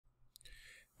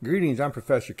Greetings, I'm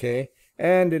Professor K,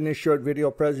 and in this short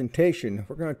video presentation,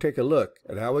 we're going to take a look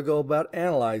at how we go about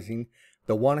analyzing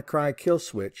the WannaCry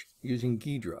KillSwitch using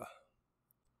Ghidra.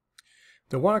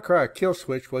 The WannaCry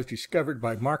KillSwitch was discovered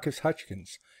by Marcus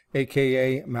Hutchins,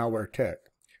 aka MalwareTech.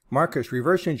 Marcus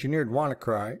reverse engineered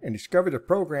WannaCry and discovered the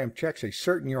program checks a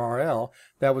certain URL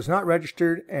that was not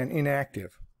registered and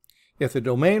inactive. If the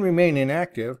domain remained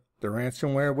inactive, the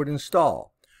ransomware would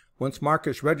install. Once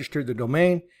Marcus registered the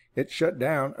domain, it shut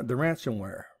down the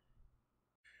ransomware.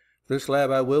 For this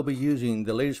lab, I will be using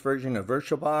the latest version of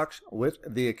VirtualBox with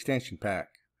the extension pack,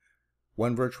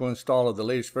 one virtual install of the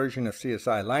latest version of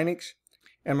CSI Linux,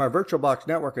 and my VirtualBox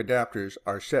network adapters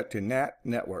are set to NAT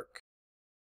network.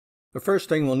 The first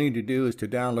thing we'll need to do is to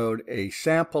download a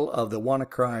sample of the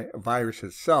WannaCry virus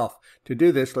itself. To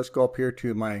do this, let's go up here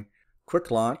to my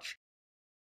quick launch,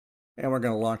 and we're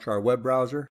going to launch our web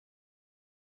browser.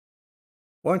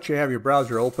 Once you have your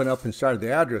browser open up inside of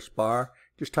the address bar,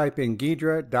 just type in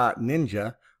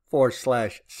ghidra.ninja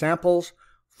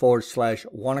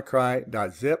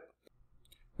 /samples/wannacry.zip.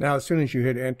 Now, as soon as you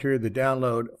hit enter, the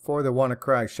download for the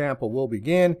WannaCry sample will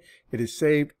begin. It is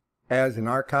saved as an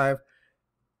archive.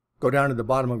 Go down to the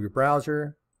bottom of your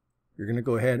browser. You're going to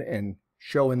go ahead and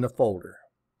show in the folder.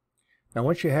 Now,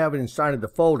 once you have it inside of the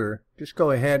folder, just go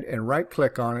ahead and right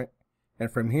click on it.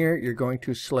 And from here, you're going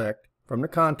to select from the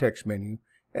context menu,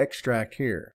 extract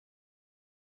here.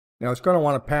 Now it's going to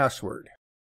want a password.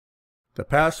 The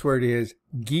password is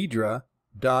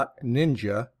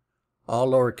ghidra.ninja,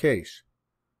 all lowercase.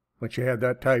 Once you have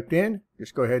that typed in,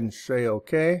 just go ahead and say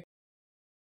OK,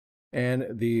 and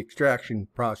the extraction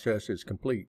process is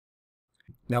complete.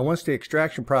 Now once the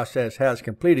extraction process has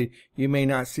completed, you may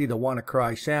not see the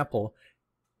WannaCry sample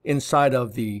inside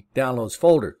of the downloads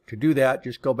folder. To do that,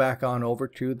 just go back on over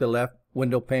to the left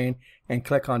window pane and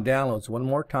click on downloads one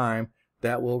more time.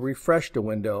 That will refresh the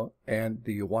window and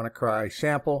the WannaCry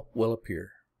sample will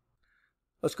appear.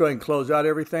 Let's go ahead and close out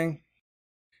everything,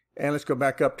 and let's go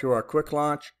back up to our quick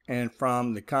launch, and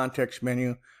from the context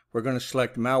menu we're going to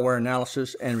select malware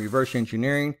analysis and reverse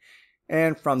engineering,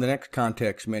 and from the next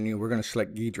context menu we're going to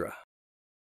select Ghidra.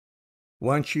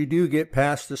 Once you do get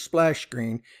past the splash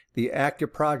screen, the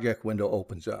active project window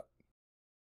opens up.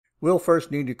 We'll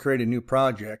first need to create a new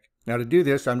project. Now to do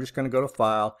this, I'm just going to go to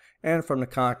File, and from the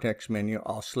context menu,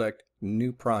 I'll select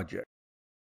New Project.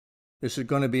 This is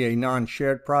going to be a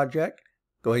non-shared project.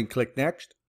 Go ahead and click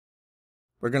Next.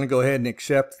 We're going to go ahead and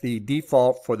accept the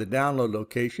default for the download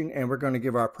location, and we're going to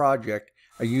give our project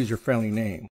a user-friendly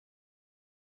name.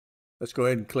 Let's go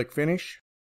ahead and click Finish.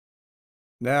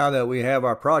 Now that we have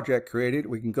our project created,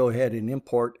 we can go ahead and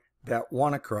import that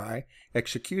WannaCry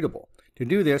executable. To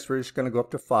do this, we're just going to go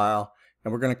up to File,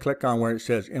 and we're going to click on where it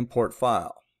says Import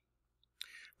File.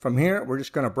 From here, we're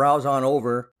just going to browse on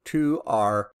over to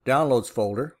our Downloads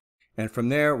folder, and from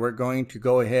there, we're going to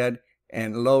go ahead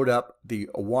and load up the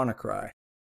WannaCry.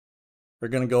 We're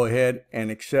going to go ahead and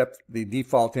accept the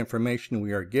default information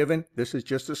we are given. This is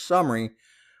just a summary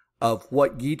of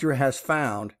what Ghidra has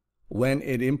found when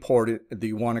it imported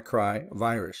the WannaCry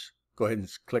virus. Go ahead and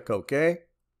click OK.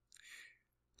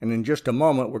 And in just a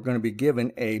moment, we're going to be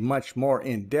given a much more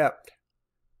in-depth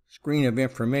screen of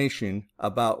information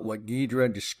about what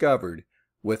Ghidra discovered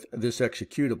with this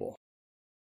executable.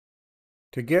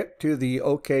 To get to the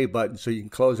OK button so you can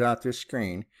close out this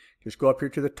screen, just go up here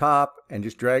to the top and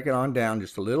just drag it on down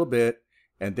just a little bit,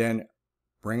 and then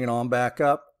bring it on back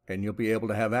up, and you'll be able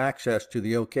to have access to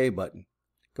the OK button.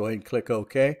 Go ahead and click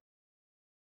OK.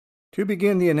 To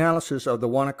begin the analysis of the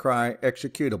WannaCry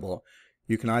executable,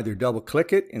 you can either double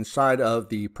click it inside of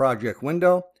the project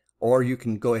window, or you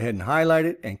can go ahead and highlight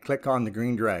it and click on the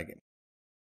green dragon.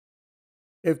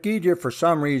 If Ghidra for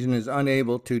some reason is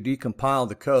unable to decompile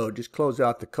the code, just close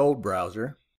out the code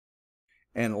browser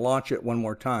and launch it one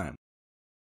more time.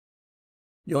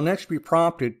 You'll next be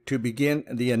prompted to begin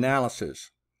the analysis.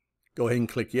 Go ahead and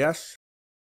click Yes.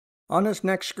 On this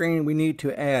next screen, we need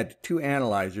to add two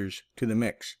analyzers to the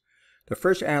mix. The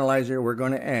first analyzer we're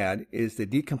going to add is the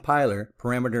decompiler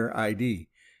parameter ID.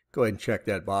 Go ahead and check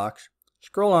that box.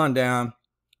 Scroll on down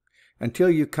until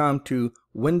you come to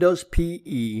Windows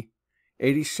PE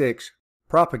 86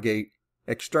 Propagate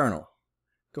External.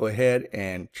 Go ahead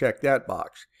and check that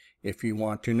box. If you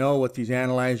want to know what these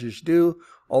analyzers do,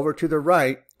 over to the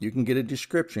right you can get a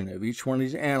description of each one of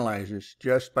these analyzers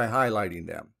just by highlighting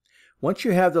them. Once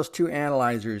you have those two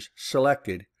analyzers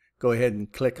selected, go ahead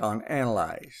and click on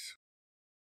Analyze.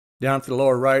 Down to the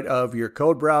lower right of your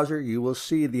code browser, you will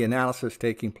see the analysis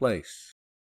taking place.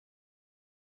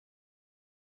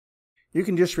 You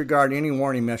can disregard any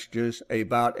warning messages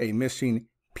about a missing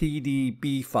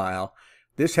PDB file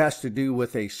This has to do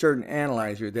with a certain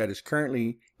analyzer that is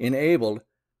currently enabled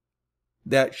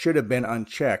that should have been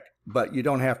unchecked, but you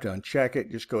don't have to uncheck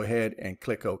it. Just go ahead and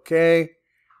click OK,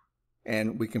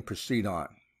 and we can proceed on.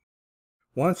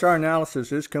 Once our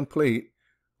analysis is complete,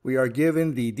 we are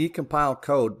given the decompiled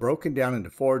code broken down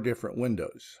into 4 different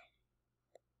windows.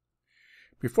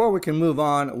 Before we can move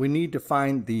on, we need to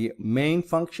find the main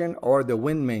function or the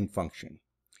WinMain function.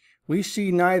 We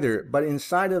see neither, but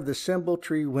inside of the symbol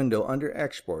tree window under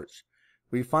exports,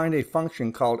 we find a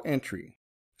function called entry.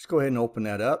 Let's go ahead and open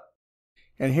that up.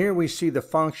 And here we see the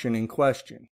function in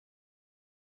question.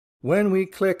 When we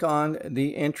click on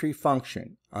the entry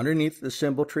function underneath the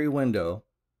symbol tree window,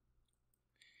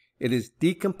 it is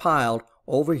decompiled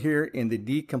over here in the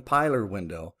decompiler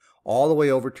window all the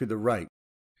way over to the right.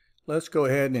 Let's go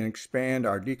ahead and expand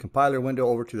our decompiler window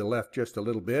over to the left just a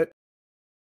little bit.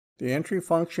 The entry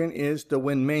function is the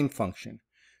WinMain function.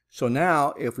 So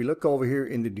now if we look over here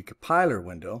in the decompiler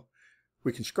window,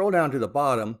 we can scroll down to the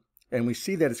bottom and we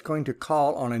see that it's going to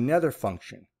call on another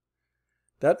function.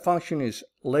 That function is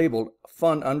labeled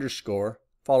fun underscore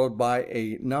followed by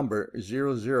a number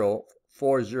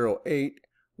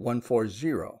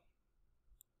 00408.140.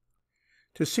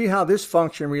 To see how this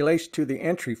function relates to the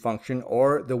entry function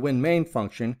or the WinMain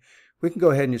function, we can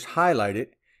go ahead and just highlight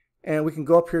it, and we can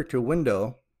go up here to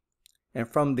Window, and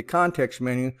from the context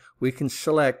menu we can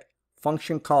select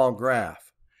Function Call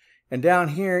Graph. And down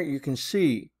here you can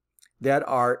see that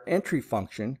our entry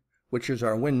function, which is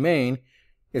our WinMain,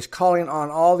 is calling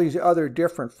on all these other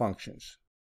different functions.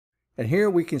 And here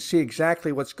we can see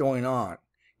exactly what's going on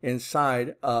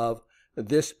inside of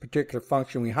this particular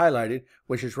function we highlighted,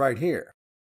 which is right here.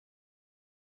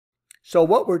 So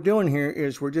what we're doing here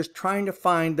is we're just trying to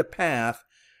find the path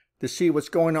to see what's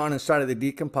going on inside of the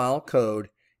decompiled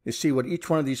code, to see what each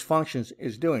one of these functions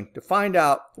is doing. To find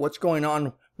out what's going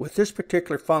on with this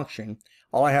particular function,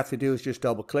 all I have to do is just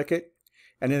double click it,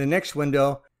 and in the next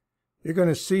window you're going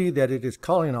to see that it is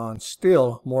calling on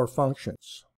still more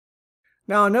functions.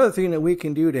 Now another thing that we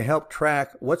can do to help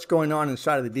track what's going on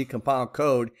inside of the decompiled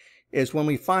code is when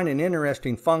we find an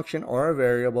interesting function or a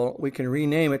variable, we can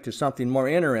rename it to something more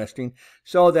interesting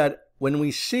so that when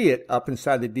we see it up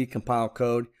inside the decompiled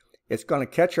code, it's going to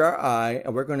catch our eye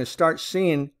and we're going to start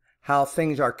seeing how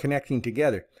things are connecting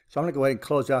together. So I'm going to go ahead and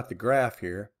close out the graph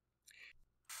here.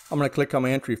 I'm going to click on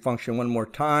my entry function one more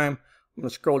time. I'm going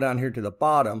to scroll down here to the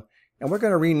bottom, and we're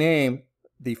going to rename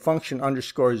the function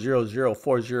underscore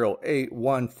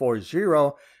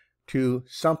 00408.140 to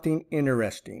something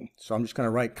interesting. So I'm just going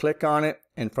to right click on it,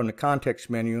 and from the context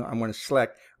menu I'm going to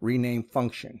select rename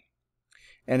function.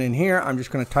 And in here I'm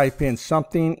just going to type in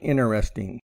something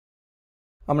interesting.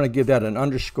 I'm going to give that an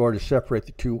underscore to separate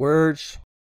the two words.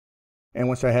 And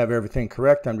once I have everything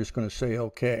correct, I'm just going to say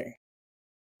OK.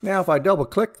 Now if I double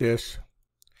click this,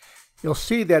 you'll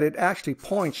see that it actually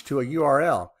points to a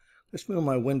URL. Let's move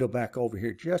my window back over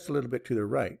here just a little bit to the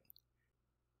right.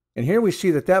 And here we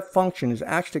see that that function is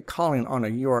actually calling on a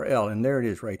URL, and there it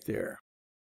is right there.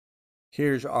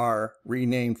 Here's our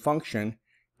rename function,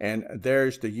 and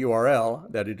there's the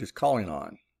URL that it is calling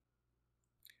on.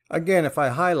 Again, if I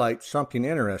highlight something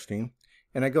interesting,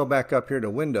 and I go back up here to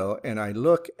Window, and I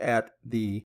look at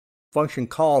the function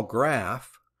call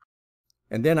graph,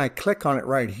 and then I click on it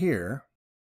right here,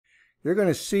 you're going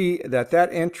to see that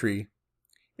that entry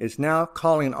is now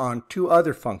calling on 2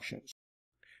 other functions.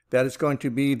 That is going to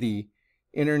be the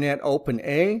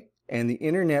InternetOpenA and the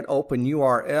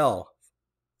InternetOpenUrlA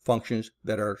functions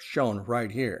that are shown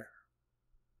right here.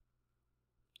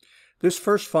 This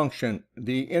first function,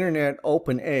 the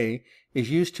InternetOpenA, is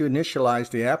used to initialize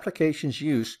the application's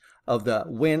use of the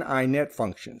WinInet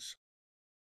functions.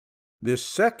 This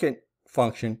second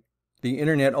function, the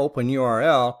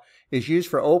InternetOpenUrlA, is used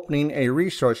for opening a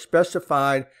resource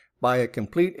specified by a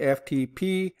complete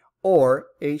FTP or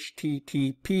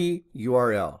HTTP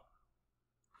URL.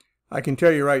 I can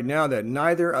tell you right now that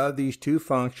neither of these 2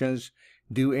 functions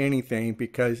do anything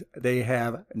because they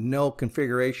have no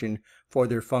configuration for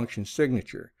their function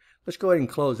signature. Let's go ahead and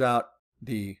close out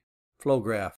the flow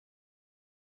graph.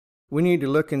 We need to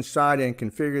look inside and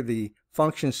configure the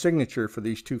function signature for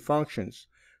these 2 functions.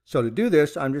 So to do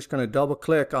this, I'm just going to double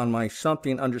click on my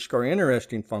something underscore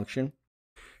interesting function,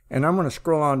 and I'm going to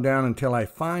scroll on down until I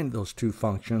find those 2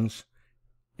 functions,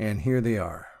 and here they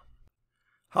are.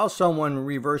 How someone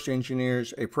reverse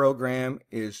engineers a program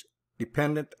is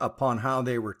dependent upon how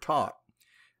they were taught.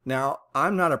 Now,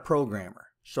 I'm not a programmer,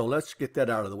 so let's get that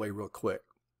out of the way real quick.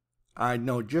 I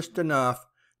know just enough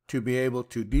to be able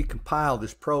to decompile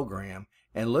this program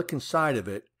and look inside of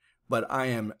it, but I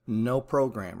am no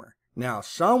programmer. Now,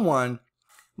 someone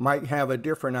might have a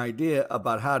different idea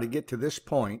about how to get to this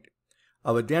point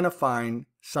of identifying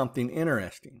something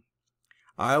interesting.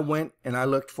 I went and I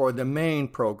looked for the main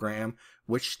program,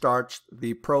 which starts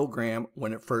the program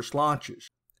when it first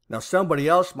launches. Now somebody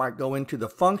else might go into the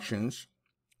functions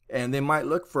and they might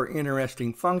look for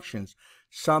interesting functions,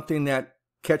 something that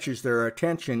catches their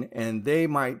attention, and they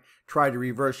might try to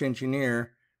reverse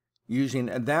engineer using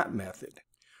that method.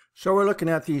 So we're looking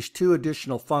at these two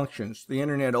additional functions, the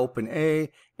InternetOpenA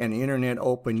and the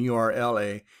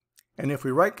InternetOpenUrlA. And if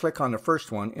we right click on the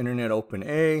first one,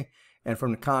 InternetOpenA, and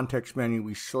from the context menu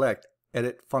we select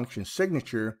Edit Function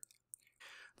Signature,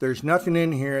 there's nothing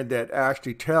in here that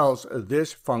actually tells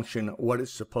this function what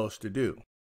it's supposed to do.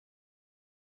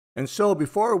 And so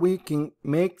before we can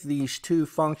make these two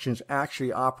functions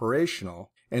actually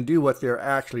operational and do what they're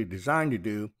actually designed to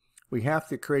do, we have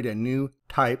to create a new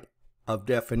type of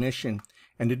definition.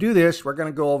 And to do this, we're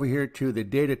going to go over here to the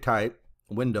data type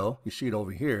window. You see it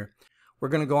over here. We're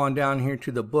going to go on down here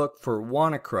to the book for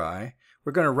WannaCry.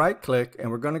 We're going to right click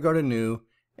and we're going to go to new,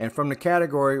 and from the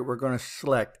category we're going to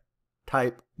select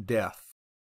type def.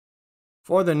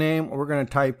 For the name we're going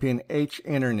to type in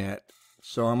HInternet.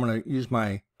 So I'm going to use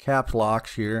my caps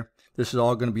locks here. This is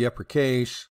all going to be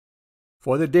uppercase.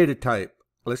 For the data type,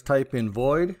 let's type in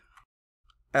void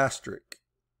asterisk.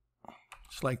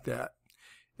 Just like that.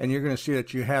 And you're going to see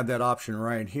that you have that option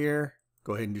right here.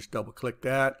 Go ahead and just double click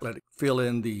that. Let it fill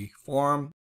in the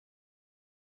form.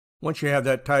 Once you have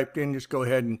that typed in, just go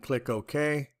ahead and click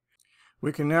OK.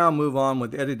 We can now move on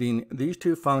with editing these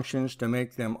two functions to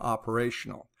make them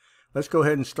operational. Let's go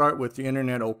ahead and start with the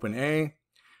InternetOpenA.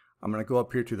 I'm going to go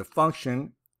up here to the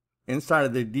function inside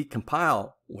of the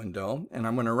decompile window, and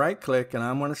I'm going to right click and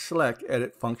I'm going to select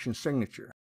Edit Function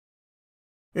Signature.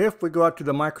 If we go out to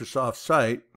the Microsoft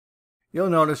site, you'll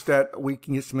notice that we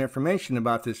can get some information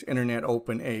about this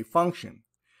InternetOpenA function.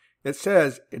 It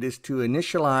says it is to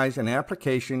initialize an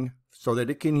application so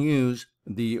that it can use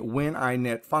the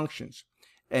WinInet functions.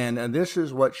 And this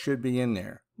is what should be in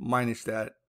there, minus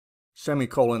that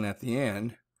semicolon at the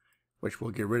end, which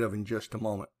we'll get rid of in just a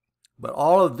moment. But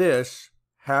all of this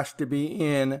has to be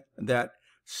in that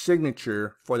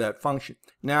signature for that function.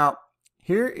 Now,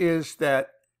 here is that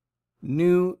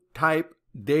new type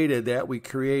data that we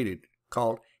created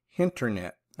called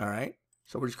Internet. All right,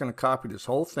 so we're just going to copy this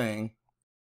whole thing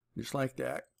just like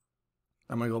that.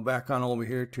 I'm going to go back on over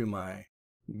here to my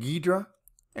Ghidra,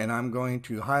 and I'm going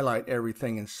to highlight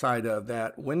everything inside of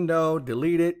that window,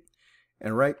 delete it,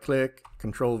 and right click,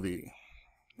 Control V.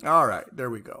 All right, there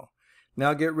we go.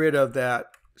 Now get rid of that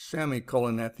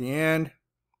semicolon at the end,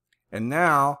 and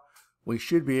now we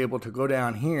should be able to go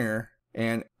down here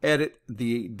and edit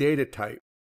the data type.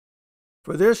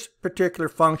 For this particular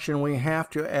function, we have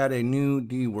to add a new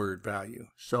dword value.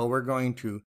 So we're going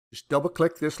to just double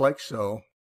click this like so,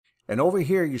 and over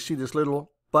here you see this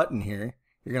little button here.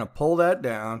 You're going to pull that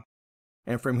down,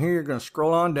 and from here you're going to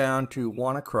scroll on down to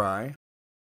WannaCry. You're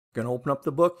going to open up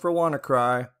the book for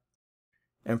WannaCry,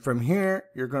 and from here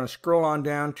you're going to scroll on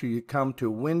down till you come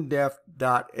to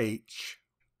windef.h.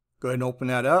 Go ahead and open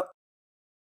that up.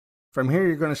 From here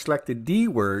you're going to select the D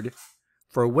word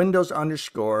for Windows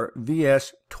 _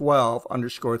 VS 12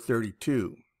 _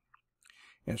 32.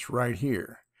 And it's right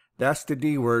here. That's the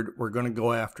D word we're going to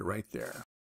go after right there.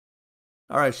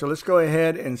 All right, so let's go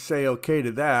ahead and say OK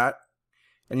to that.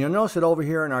 And you'll notice that over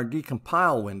here in our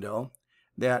decompile window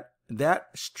that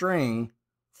string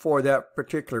for that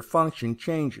particular function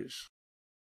changes.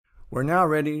 We're now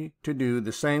ready to do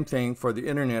the same thing for the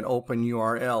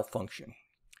InternetOpenUrl function.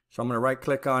 So I'm going to right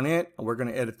click on it, and we're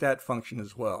going to edit that function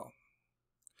as well.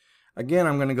 Again,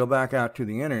 I'm going to go back out to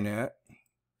the internet,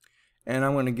 and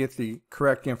I'm going to get the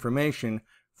correct information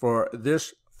for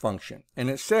this function. And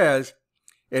it says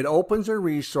it opens a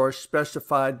resource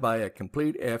specified by a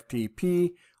complete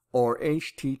FTP or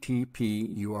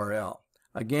HTTP URL.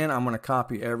 Again, I'm going to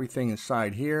copy everything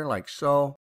inside here like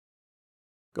so.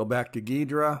 Go back to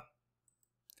Ghidra.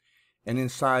 And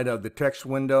inside of the text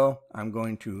window, I'm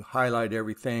going to highlight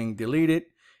everything, delete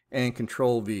it, and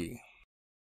Control V.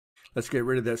 Let's get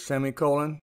rid of that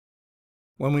semicolon.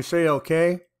 When we say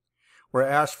OK, we're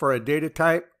asked for a data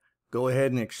type. Go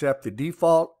ahead and accept the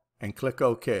default and click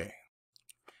OK.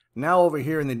 Now over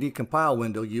here in the decompile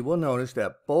window, you will notice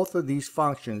that both of these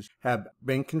functions have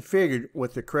been configured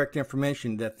with the correct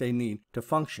information that they need to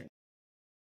function.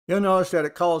 You'll notice that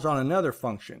it calls on another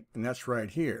function, and that's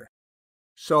right here.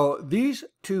 So these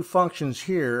two functions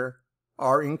here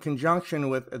are in conjunction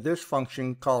with this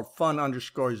function called fun _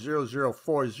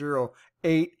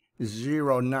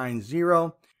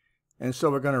 00408090. And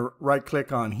so we're going to right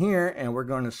click on here and we're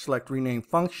going to select rename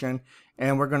function,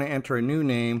 and we're going to enter a new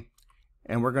name,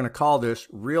 and we're going to call this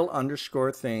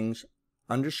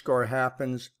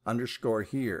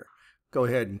real_things_happens_here. Go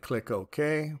ahead and click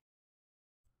OK.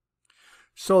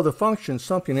 So the function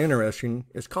something interesting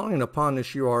is calling upon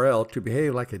this URL to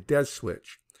behave like a dead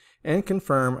switch and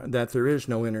confirm that there is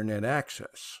no internet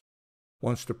access.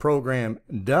 Once the program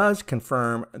does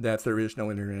confirm that there is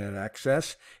no internet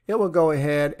access, it will go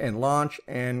ahead and launch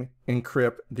and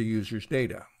encrypt the user's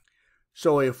data.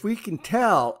 So if we can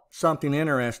tell something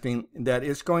interesting that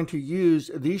it's going to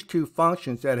use these two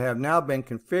functions that have now been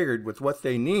configured with what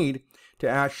they need to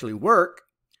actually work,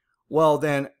 well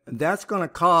then that's going to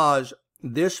cause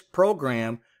this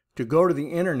program to go to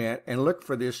the internet and look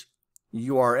for this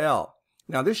URL.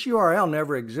 Now this URL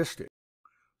never existed.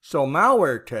 So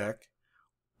MalwareTech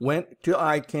went to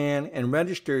ICANN and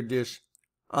registered this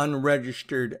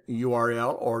unregistered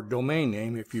URL, or domain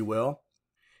name if you will.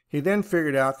 He then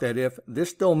figured out that if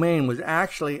this domain was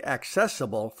actually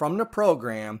accessible from the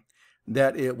program,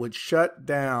 that it would shut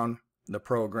down the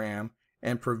program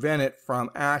and prevent it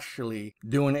from actually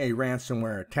doing a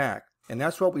ransomware attack. And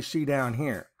that's what we see down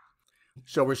here.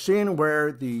 So we're seeing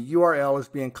where the URL is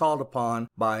being called upon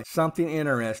by something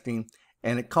interesting,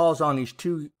 and it calls on these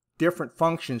two different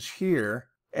functions here.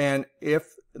 And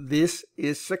if this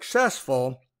is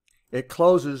successful, it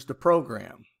closes the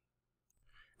program.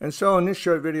 And so in this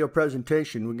short video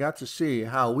presentation, we got to see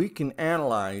how we can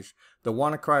analyze the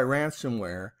WannaCry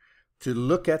ransomware to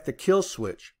look at the kill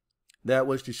switch that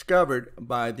was discovered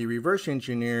by the reverse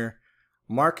engineer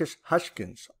Marcus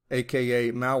Hushkins,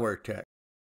 aka MalwareTech.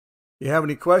 If you have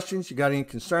any questions, you got any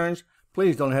concerns,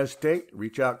 please don't hesitate.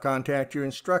 Reach out, contact your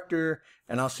instructor,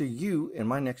 and I'll see you in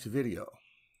my next video.